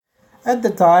At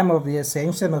the time of the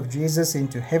ascension of Jesus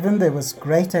into heaven, there was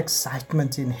great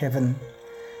excitement in heaven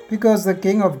because the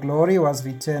King of Glory was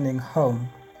returning home.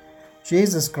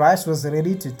 Jesus Christ was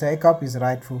ready to take up his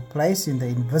rightful place in the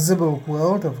invisible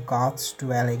world of God's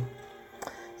dwelling.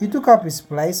 He took up his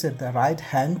place at the right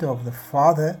hand of the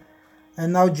Father,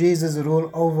 and now Jesus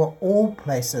rules over all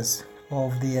places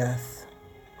of the earth.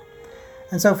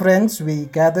 And so, friends, we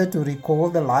gather to recall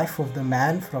the life of the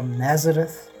man from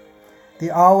Nazareth. The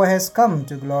hour has come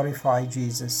to glorify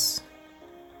Jesus.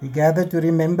 We gather to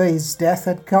remember his death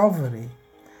at Calvary.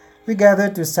 We gather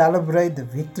to celebrate the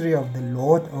victory of the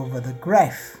Lord over the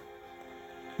grave.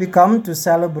 We come to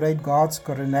celebrate God's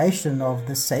coronation of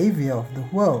the Savior of the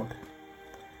world.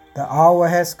 The hour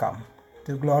has come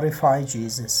to glorify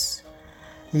Jesus.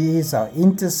 He is our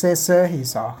intercessor, he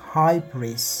is our high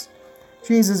priest.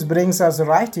 Jesus brings us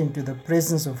right into the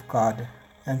presence of God,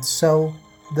 and so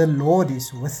the Lord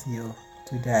is with you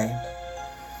today.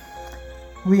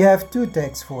 We have two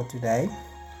texts for today.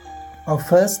 Our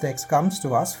first text comes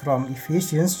to us from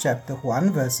Ephesians chapter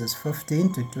 1 verses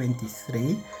 15 to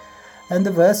 23, and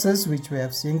the verses which we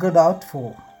have singled out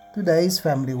for today's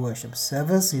family worship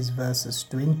service is verses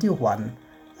 21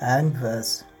 and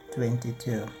verse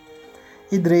 22.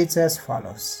 It reads as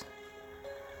follows: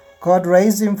 God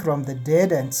raised him from the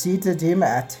dead and seated him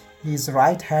at his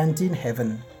right hand in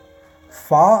heaven,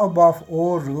 far above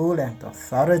all rule and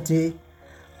authority,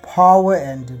 power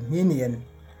and dominion,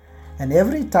 and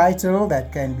every title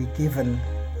that can be given,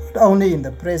 not only in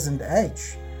the present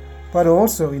age, but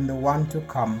also in the one to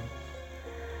come.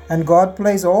 And God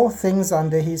placed all things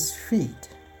under his feet,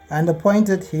 and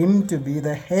appointed him to be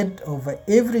the head over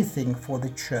everything for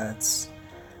the church,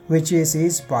 which is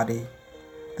his body,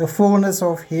 the fullness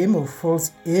of him who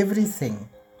fills everything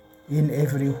in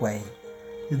every way.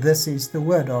 This is the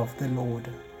word of the Lord.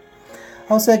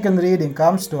 Our second reading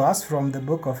comes to us from the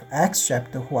book of Acts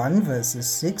chapter 1 verses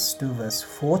 6 to verse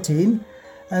 14,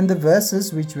 and the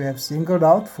verses which we have singled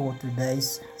out for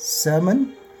today's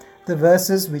sermon, the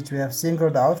verses which we have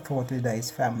singled out for today's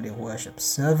family worship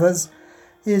service,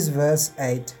 is verse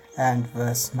 8 and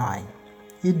verse 9.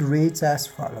 It reads as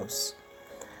follows: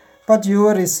 But you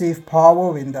will receive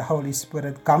power when the Holy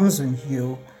Spirit comes on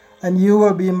you, and you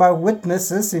will be my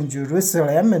witnesses in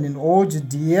Jerusalem and in all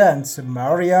Judea and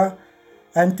Samaria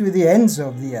and to the ends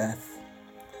of the earth.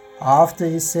 After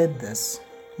he said this,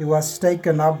 he was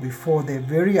taken up before their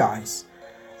very eyes,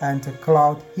 and a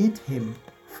cloud hid him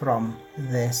from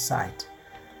their sight.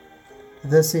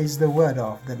 This is the word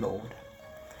of the Lord.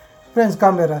 Friends,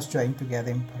 come, let us join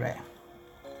together in prayer.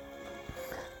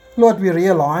 Lord, we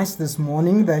realize this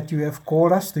morning that you have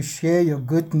called us to share your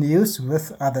good news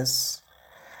with others,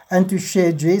 and to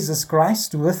share Jesus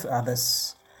Christ with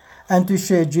others, and to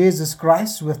share Jesus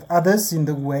Christ with others in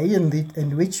the way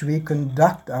in which we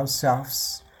conduct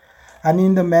ourselves, and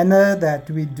in the manner that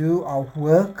we do our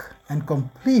work and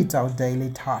complete our daily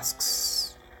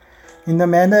tasks, in the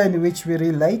manner in which we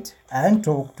relate and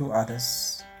talk to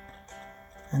others.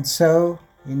 And so,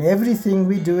 in everything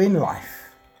we do in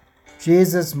life,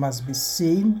 Jesus must be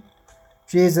seen,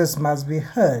 Jesus must be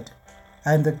heard,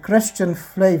 and the Christian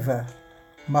flavor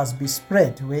must be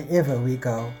spread wherever we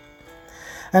go.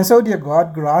 And so, dear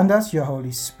God, grant us your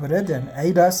Holy Spirit and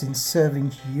aid us in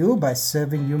serving you by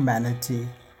serving humanity.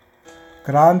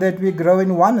 Grant that we grow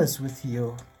in oneness with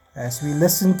you as we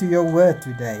listen to your word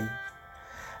today.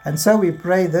 And so we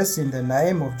pray this in the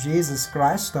name of Jesus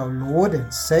Christ, our Lord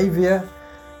and Savior.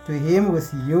 To him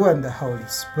with you and the Holy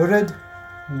Spirit,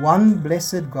 one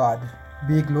blessed God,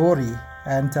 be glory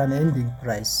and unending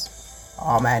praise.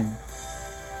 Amen.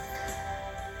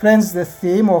 Friends, the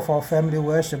theme of our family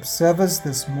worship service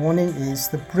this morning is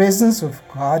the presence of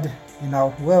God in our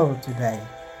world today.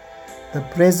 The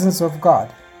presence of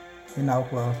God in our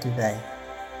world today.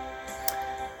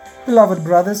 Beloved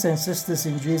brothers and sisters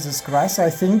in Jesus Christ,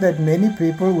 I think that many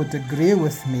people would agree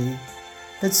with me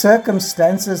that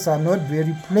circumstances are not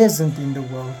very pleasant in the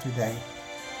world today.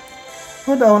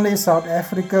 Not only South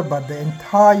Africa, but the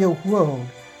entire world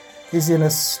is in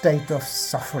a state of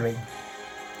suffering.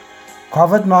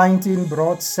 COVID-19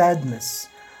 brought sadness.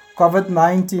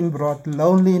 COVID-19 brought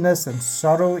loneliness and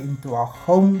sorrow into our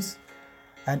homes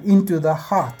and into the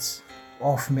hearts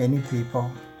of many people.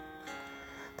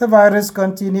 The virus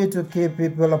continued to keep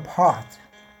people apart.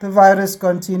 The virus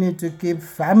continued to keep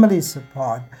families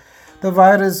apart. The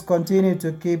virus continued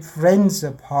to keep friends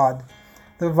apart.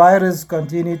 The virus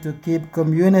continued to keep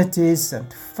communities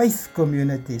and faith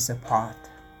communities apart.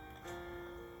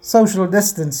 Social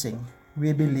distancing,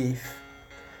 we believe,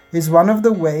 is one of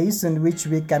the ways in which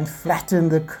we can flatten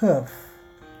the curve.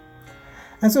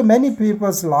 And so many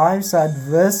people's lives are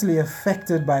adversely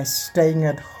affected by staying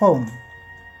at home.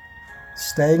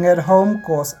 Staying at home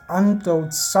causes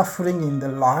untold suffering in the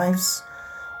lives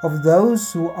of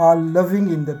those who are living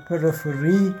in the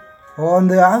periphery or on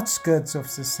the outskirts of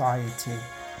society.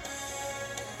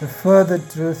 The further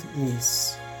truth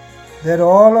is that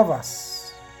all of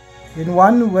us, in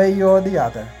one way or the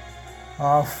other,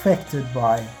 are affected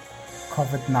by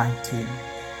COVID-19.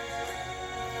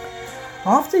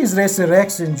 After his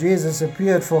resurrection, Jesus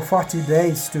appeared for 40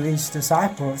 days to his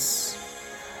disciples,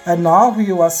 and now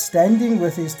he was standing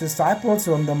with his disciples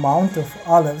on the Mount of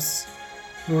Olives,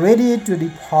 ready to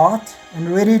depart and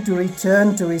ready to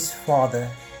return to his Father.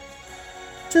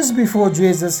 Just before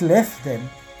Jesus left them,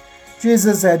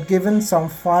 Jesus had given some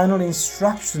final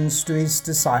instructions to his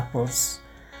disciples,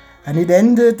 and it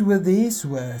ended with these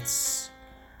words,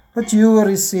 "But you will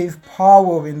receive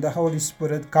power when the Holy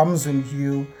Spirit comes on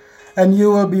you, and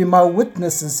you will be my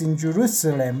witnesses in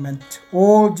Jerusalem and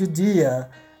all Judea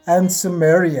and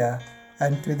Samaria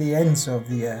and to the ends of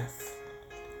the earth."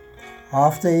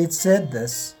 After he had said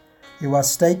this, he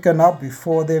was taken up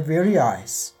before their very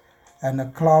eyes, and a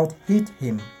cloud hid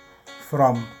him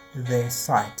from their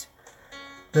sight.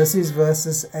 This is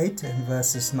verses 8 and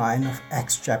verses 9 of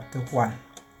Acts chapter 1.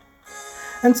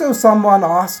 And so someone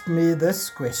asked me this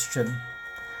question: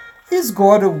 is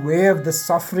God aware of the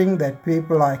suffering that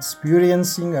people are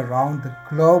experiencing around the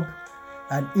globe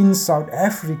and in South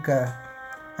Africa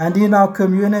and in our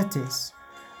communities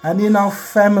and in our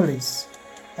families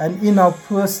and in our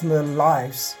personal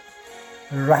lives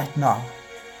right now?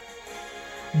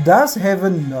 Does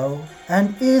heaven know,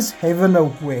 and is heaven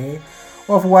aware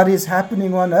of what is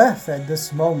happening on earth at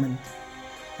this moment?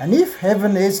 And if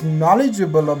heaven is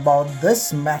knowledgeable about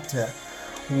this matter,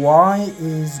 why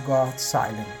is God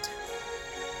silent?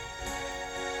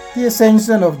 The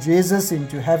ascension of Jesus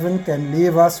into heaven can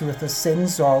leave us with a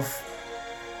sense of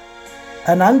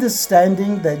an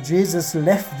understanding that Jesus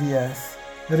left the earth,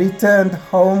 returned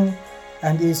home,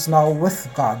 and is now with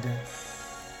God.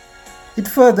 It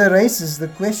further raises the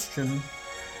question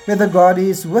whether God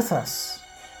is with us,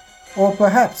 or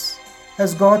perhaps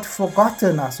has God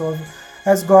forgotten us, or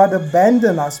has God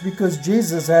abandoned us because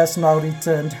Jesus has now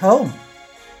returned home?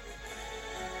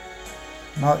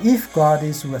 Now, if God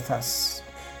is with us,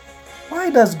 why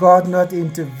does God not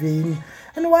intervene,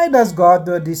 and why does God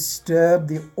not disturb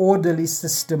the orderly,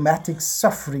 systematic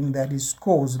suffering that is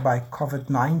caused by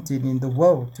COVID-19 in the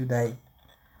world today?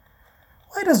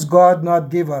 Why does God not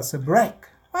give us a break?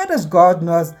 Why does God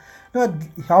not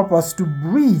help us to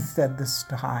breathe at this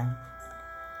time?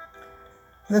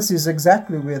 This is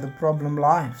exactly where the problem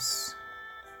lies.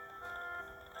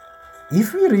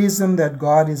 If we reason that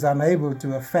God is unable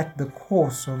to affect the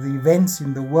course of the events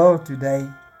in the world today,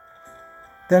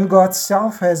 then God's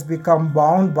self has become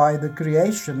bound by the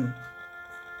creation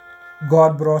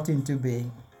God brought into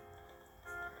being.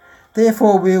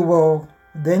 Therefore, we will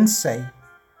then say,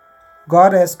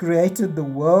 God has created the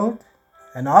world,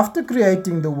 and after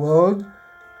creating the world,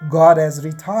 God has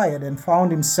retired and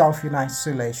found himself in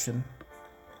isolation.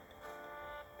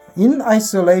 In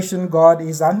isolation, God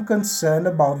is unconcerned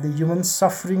about the human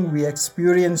suffering we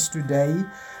experience today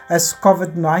as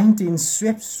COVID-19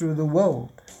 sweeps through the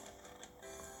world.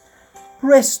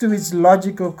 Pressed to its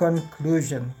logical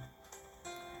conclusion,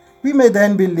 we may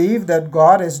then believe that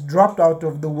God has dropped out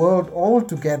of the world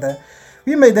altogether.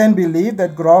 We may then believe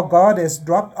that God has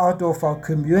dropped out of our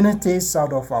communities,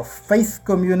 out of our faith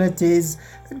communities,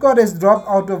 that God has dropped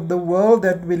out of the world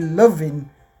that we live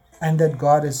in, and that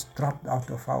God has dropped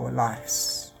out of our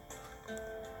lives.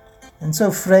 And so,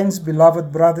 friends,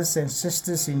 beloved brothers and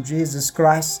sisters in Jesus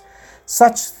Christ,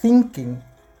 such thinking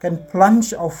can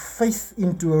plunge our faith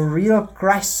into a real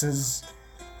crisis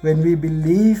when we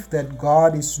believe that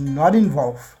God is not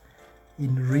involved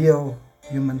in real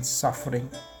human suffering.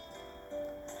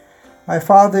 My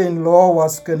father-in-law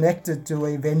was connected to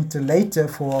a ventilator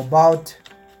for about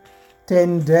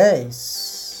 10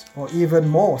 days, or even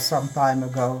more some time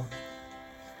ago.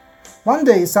 One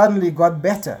day he suddenly got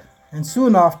better, and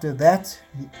soon after that,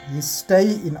 his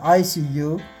stay in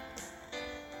ICU,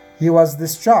 he was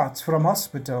discharged from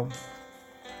hospital.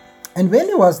 And when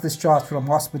he was discharged from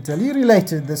hospital, he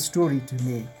related this story to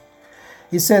me.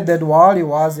 He said that while he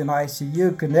was in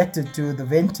ICU connected to the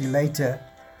ventilator,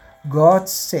 God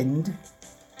sent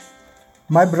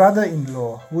my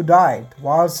brother-in-law, who died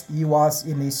whilst he was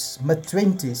in his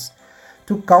mid-20s,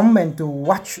 to come and to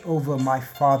watch over my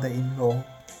father-in-law.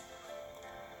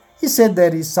 He said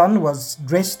that his son was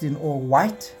dressed in all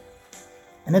white,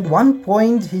 and at one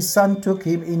point his son took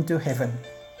him into heaven.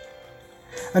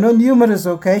 And on numerous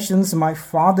occasions, my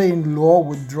father-in-law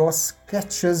would draw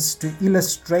sketches to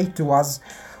illustrate to us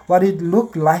what it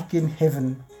looked like in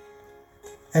heaven.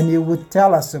 And he would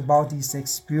tell us about his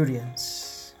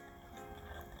experience.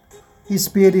 His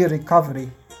speedy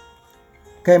recovery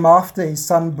came after his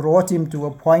son brought him to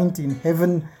a point in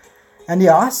heaven, and he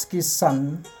asked his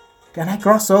son, "Can I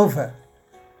cross over?"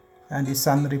 And his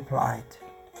son replied,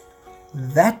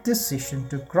 "That decision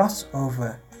to cross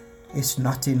over is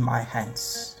not in my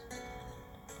hands."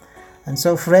 And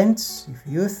so, friends, if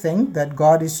you think that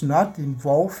God is not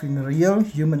involved in real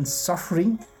human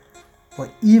suffering, or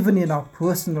even in our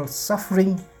personal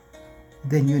suffering,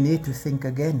 then you need to think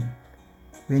again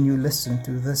when you listen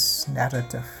to this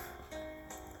narrative.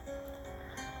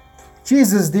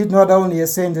 Jesus did not only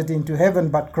ascend into heaven,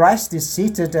 but Christ is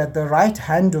seated at the right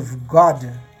hand of God,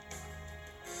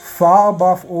 far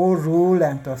above all rule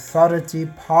and authority,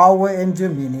 power and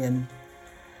dominion,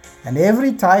 and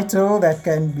every title that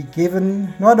can be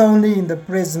given, not only in the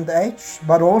present age,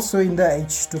 but also in the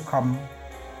age to come.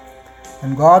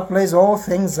 And God placed all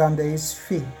things under his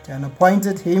feet and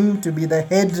appointed him to be the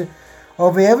head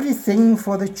of everything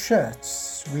for the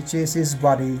church, which is his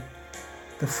body,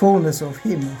 the fullness of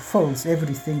him who fills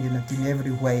everything in it in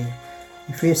every way.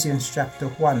 Ephesians chapter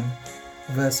 1,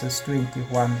 verses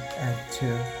 21 and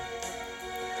 2.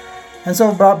 And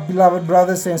so, beloved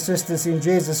brothers and sisters in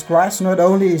Jesus Christ, not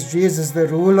only is Jesus the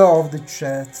ruler of the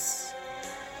church,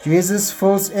 Jesus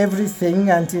fills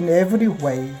everything and in every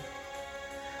way.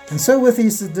 And so with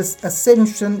his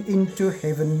ascension into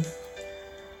heaven,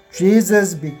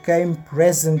 Jesus became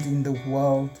present in the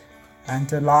world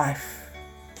and alive.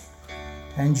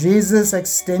 And Jesus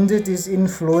extended his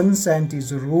influence and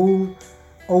his rule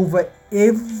over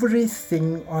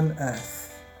everything on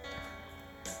earth.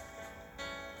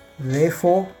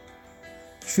 Therefore,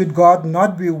 should God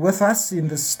not be with us in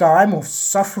this time of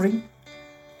suffering?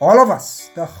 All of us,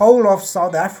 the whole of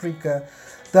South Africa,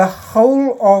 the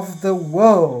whole of the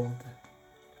world,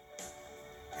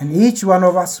 and each one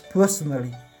of us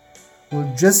personally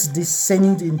will just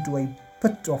descend into a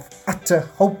pit of utter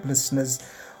hopelessness,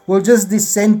 will just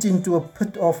descend into a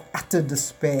pit of utter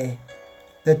despair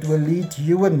that will lead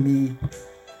you and me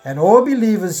and all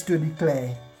believers to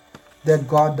declare that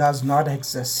God does not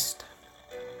exist.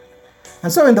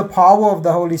 And so in the power of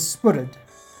the Holy Spirit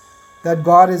that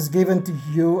God has given to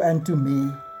you and to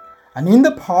me, and in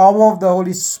the power of the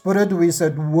Holy Spirit who is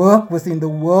at work within the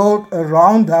world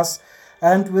around us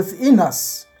and within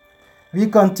us, we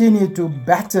continue to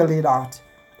battle it out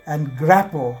and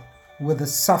grapple with the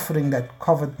suffering that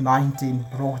COVID-19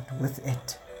 brought with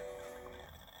it.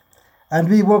 And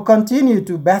we will continue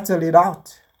to battle it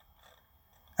out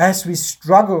as we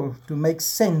struggle to make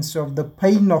sense of the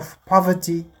pain of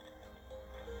poverty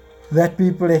that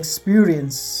people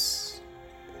experience.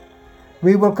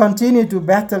 We will continue to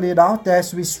battle it out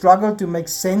as we struggle to make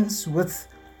sense with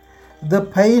the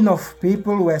pain of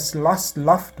people who has lost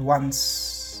loved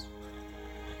ones.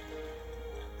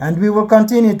 And we will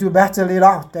continue to battle it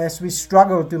out as we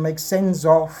struggle to make sense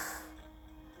of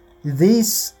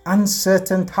these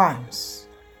uncertain times,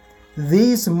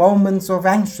 these moments of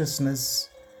anxiousness,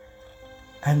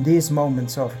 and these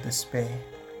moments of despair.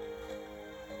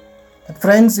 But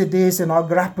friends, it is in our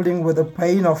grappling with the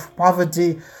pain of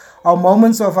poverty, our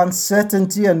moments of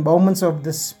uncertainty and moments of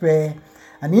despair,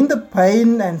 and in the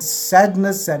pain and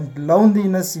sadness and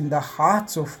loneliness in the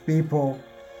hearts of people,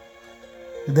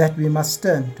 that we must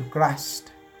turn to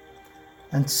Christ.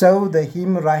 And so the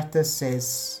hymn writer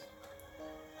says,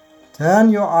 "Turn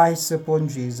your eyes upon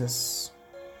Jesus,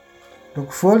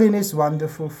 look full in his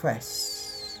wonderful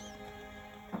face."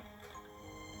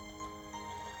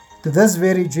 To this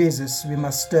very Jesus we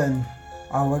must turn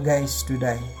our gaze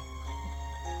today.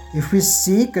 If we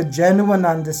seek a genuine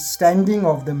understanding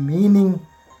of the meaning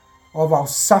of our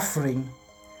suffering,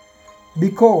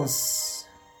 because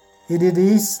it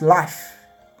is life,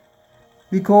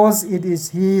 because it is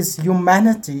his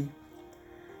humanity,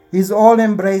 his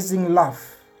all-embracing love,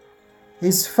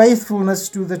 his faithfulness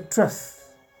to the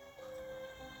truth,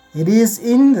 it is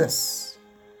in this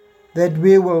that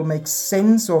we will make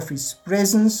sense of his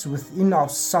presence within our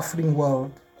suffering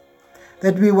world,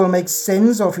 that we will make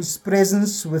sense of his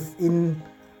presence within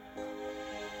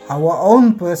our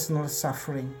own personal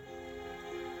suffering.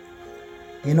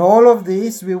 In all of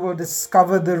these, we will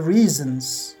discover the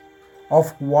reasons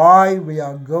of why we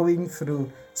are going through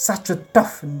such a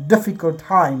tough and difficult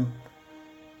time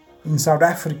in South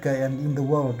Africa and in the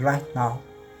world right now.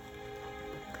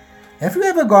 Have you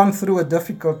ever gone through a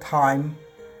difficult time,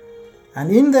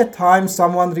 and in that time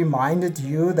someone reminded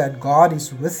you that God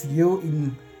is with you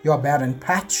in your barren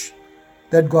patch,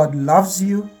 that God loves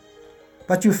you,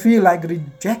 but you feel like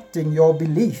rejecting your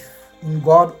belief in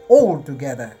God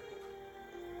altogether.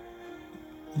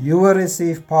 You will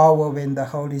receive power when the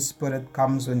Holy Spirit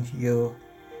comes on you.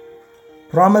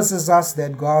 Promises us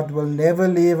that God will never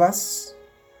leave us,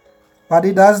 but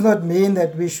it does not mean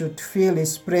that we should feel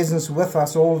His presence with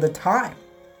us all the time.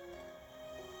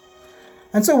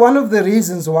 And so one of the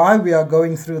reasons why we are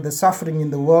going through the suffering in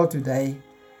the world today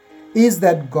is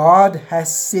that God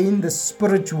has seen the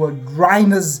spiritual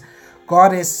dryness,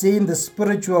 God has seen the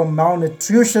spiritual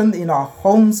malnutrition in our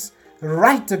homes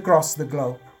right across the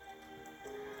globe.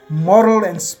 Moral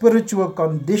and spiritual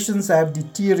conditions have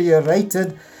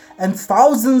deteriorated, and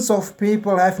thousands of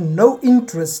people have no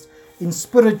interest in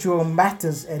spiritual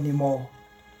matters anymore.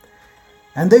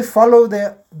 And they follow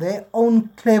their own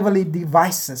cleverly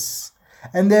devices.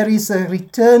 And there is a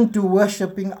return to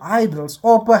worshipping idols,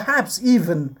 or perhaps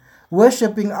even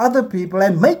worshipping other people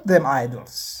and make them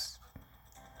idols.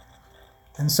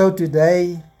 And so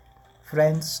today,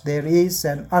 friends, there is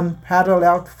an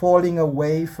unparalleled falling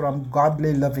away from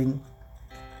godly living.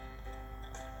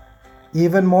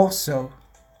 Even more so,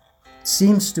 it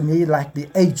seems to me like the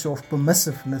age of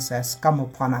permissiveness has come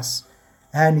upon us,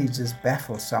 and it just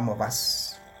baffles some of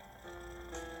us.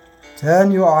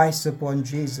 Turn your eyes upon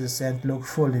Jesus and look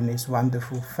full in His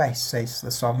wonderful face, says the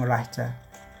songwriter.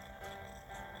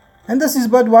 And this is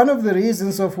but one of the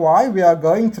reasons of why we are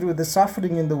going through the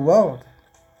suffering in the world,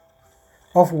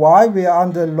 of why we are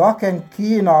under lock and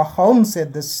key in our homes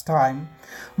at this time.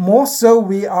 More so,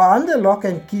 we are under lock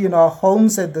and key in our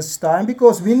homes at this time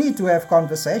because we need to have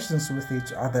conversations with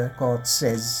each other, God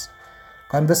says.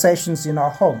 Conversations in our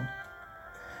home.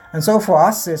 And so for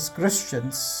us as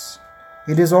Christians,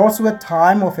 it is also a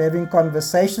time of having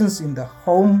conversations in the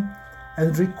home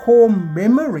and recall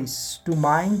memories to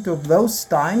mind of those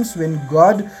times when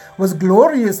God was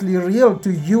gloriously real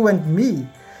to you and me.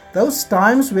 Those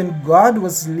times when God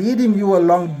was leading you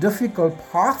along difficult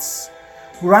paths,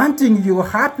 granting you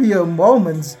happier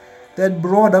moments that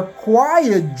brought a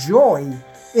quiet joy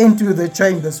into the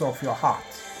chambers of your heart.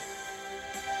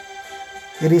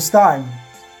 It is time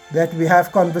that we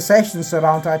have conversations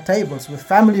around our tables with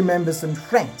family members and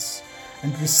friends,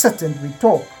 and we sit and we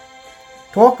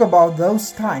talk about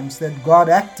those times that God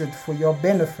acted for your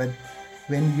benefit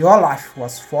when your life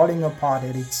was falling apart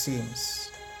as it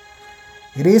seems.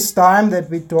 It is time that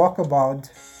we talk about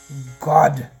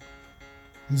God,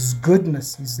 His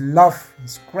goodness, His love,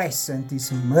 His grace, and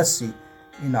His mercy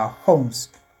in our homes,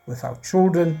 with our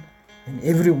children, and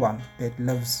everyone that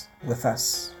lives with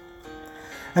us.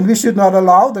 And we should not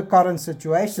allow the current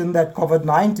situation that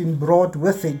COVID-19 brought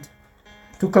with it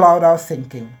to cloud our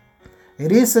thinking.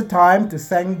 It is a time to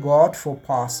thank God for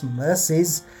past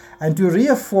mercies and to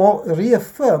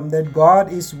reaffirm that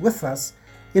God is with us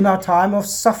in our time of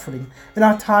suffering, in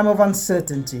our time of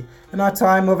uncertainty, in our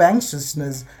time of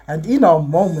anxiousness, and in our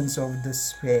moments of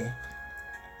despair.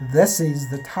 This is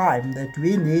the time that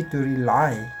we need to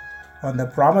rely on the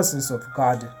promises of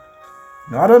God,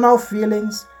 not on our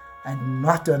feelings, and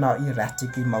not on our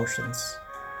erratic emotions.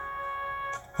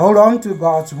 Hold on to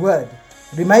God's word.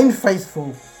 Remain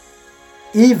faithful,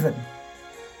 even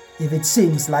if it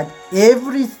seems like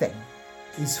everything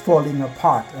is falling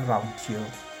apart around you.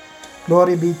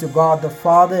 Glory be to God the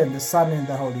Father, and the Son, and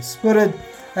the Holy Spirit,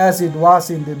 as it was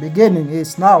in the beginning,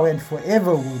 is now, and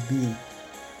forever will be.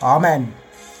 Amen.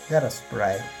 Let us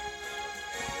pray.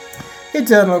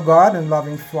 Eternal God and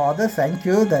loving Father, thank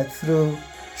you that through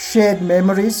shared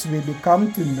memories we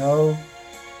become to know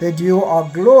that you are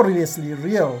gloriously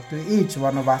real to each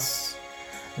one of us.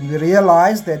 And we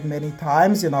realize that many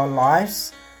times in our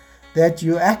lives that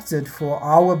you acted for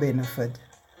our benefit.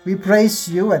 We praise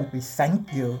you and we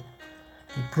thank you.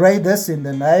 We pray this in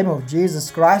the name of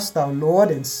Jesus Christ, our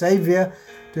Lord and Savior.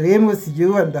 To Him with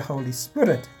you and the Holy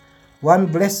Spirit, one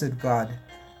blessed God,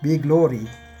 be glory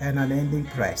and unending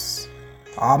praise.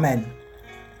 Amen.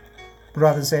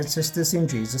 Brothers and sisters in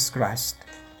Jesus Christ,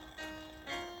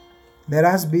 let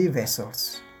us be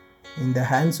vessels in the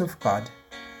hands of God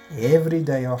every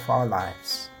day of our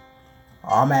lives.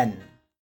 Amen.